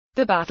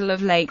The Battle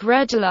of Lake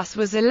Regillus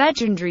was a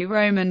legendary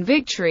Roman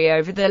victory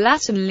over the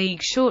Latin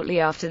League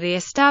shortly after the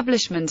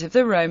establishment of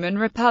the Roman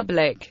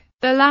Republic.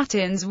 The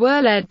Latins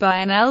were led by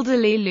an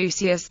elderly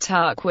Lucius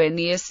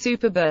Tarquinius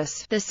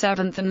Superbus, the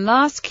seventh and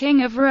last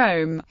king of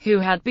Rome, who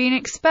had been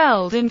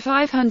expelled in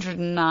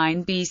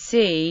 509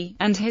 BC,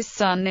 and his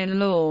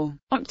son-in-law,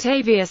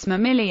 Octavius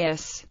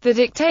Mamilius, the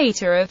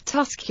dictator of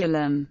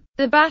Tusculum.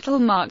 The battle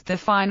marked the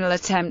final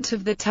attempt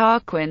of the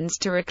Tarquins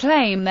to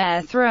reclaim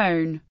their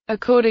throne.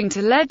 According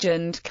to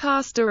legend,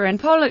 Castor and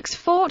Pollux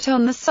fought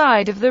on the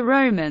side of the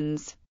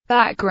Romans.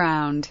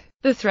 Background: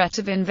 the threat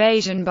of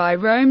invasion by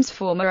Rome's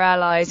former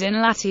allies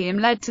in Latium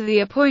led to the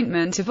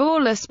appointment of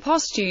Aulus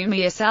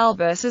Postumius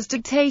Albus as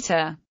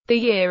dictator. The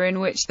year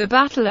in which the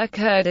battle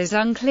occurred is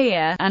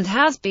unclear, and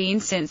has been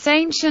since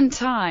ancient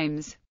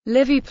times.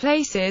 Livy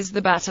places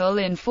the battle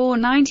in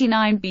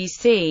 499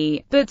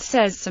 BC, but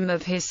says some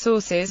of his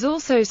sources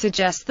also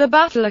suggest the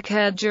battle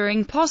occurred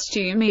during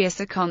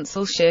Postumius'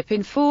 consulship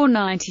in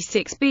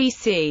 496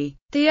 BC.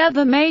 The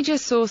other major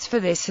source for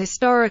this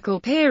historical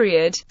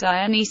period,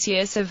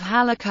 Dionysius of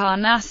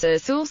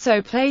Halicarnassus,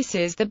 also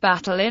places the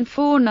battle in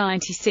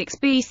 496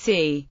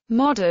 BC.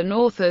 Modern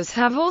authors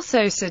have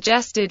also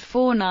suggested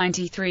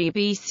 493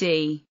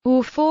 BC,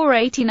 or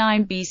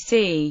 489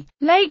 BC.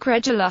 Lake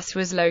Regillus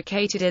was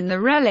located in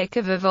the relic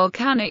of a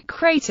volcanic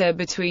crater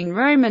between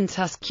Rome and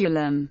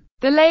Tusculum.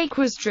 The lake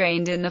was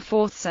drained in the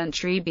 4th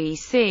century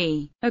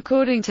BC.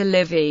 According to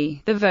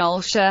Livy, the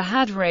Volscia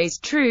had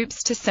raised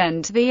troops to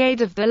send to the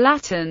aid of the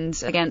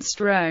Latins against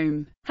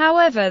Rome.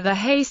 However, the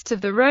haste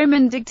of the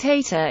Roman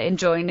dictator in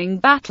joining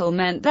battle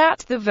meant that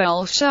the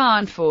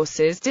Volscian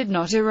forces did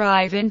not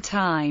arrive in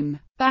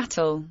time.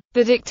 Battle.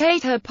 The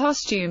dictator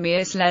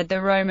Postumius led the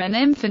Roman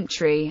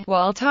infantry,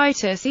 while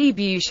Titus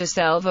Aebutus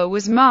Elva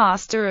was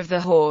master of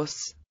the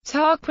horse.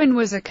 Tarquin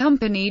was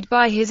accompanied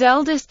by his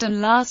eldest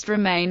and last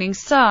remaining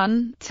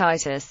son,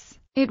 Titus.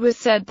 It was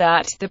said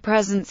that the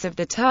presence of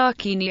the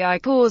Tarquinii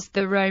caused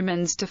the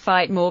Romans to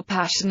fight more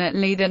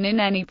passionately than in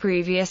any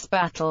previous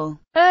battle.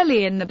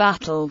 Early in the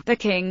battle, the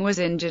king was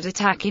injured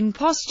attacking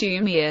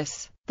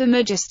Postumius. The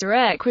Magister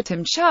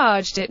Equitum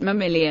charged at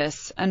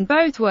Mamilius, and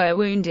both were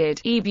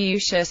wounded,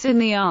 Aebutus in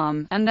the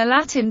arm, and the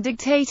Latin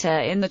dictator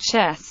in the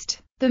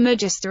chest. The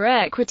Magister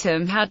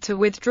Equitum had to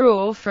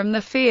withdraw from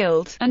the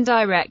field, and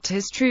direct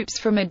his troops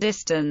from a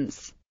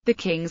distance. The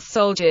king's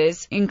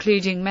soldiers,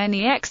 including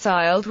many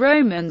exiled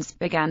Romans,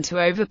 began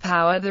to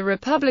overpower the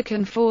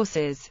Republican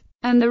forces,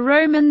 and the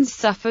Romans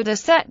suffered a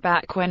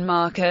setback when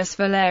Marcus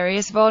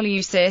Valerius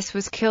Volusis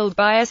was killed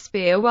by a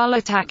spear while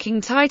attacking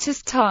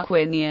Titus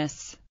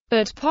Tarquinius.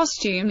 But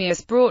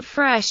Postumius brought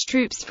fresh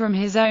troops from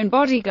his own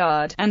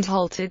bodyguard, and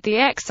halted the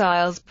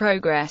exiles'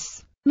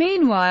 progress.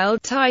 Meanwhile,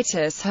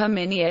 Titus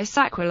Herminius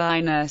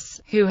Aquilinus,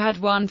 who had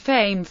won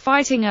fame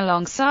fighting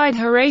alongside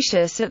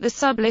Horatius at the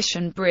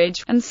Sublician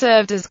Bridge, and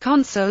served as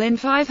consul in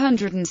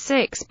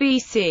 506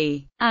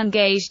 BC,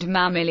 engaged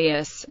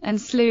Mamilius, and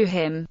slew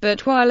him,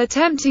 but while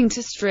attempting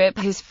to strip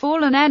his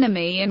fallen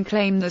enemy and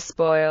claim the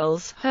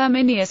spoils,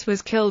 Herminius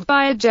was killed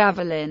by a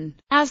javelin.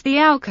 As the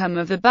outcome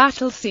of the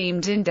battle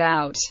seemed in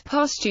doubt,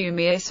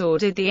 Postumius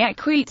ordered the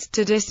Equites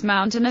to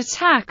dismount and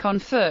attack on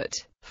foot,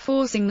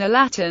 forcing the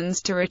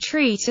Latins to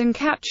retreat and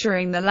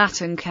capturing the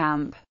Latin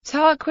camp.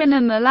 Tarquin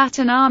and the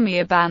Latin army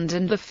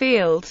abandoned the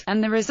field,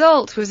 and the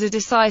result was a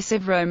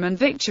decisive Roman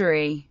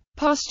victory.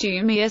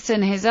 Postumius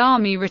and his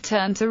army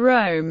returned to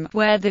Rome,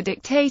 where the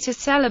dictator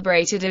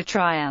celebrated a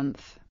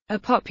triumph. A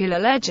popular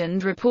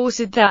legend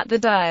reported that the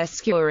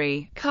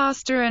Dioscuri,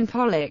 Castor and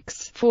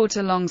Pollux, fought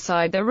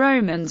alongside the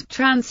Romans,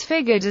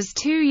 transfigured as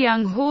two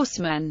young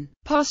horsemen.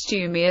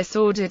 Postumius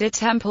ordered a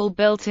temple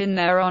built in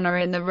their honor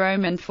in the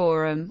Roman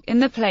Forum, in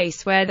the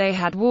place where they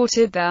had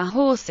watered their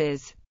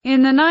horses.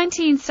 In the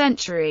 19th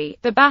century,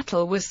 the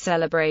battle was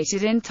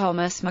celebrated in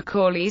Thomas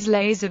Macaulay's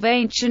Lays of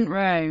Ancient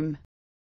Rome.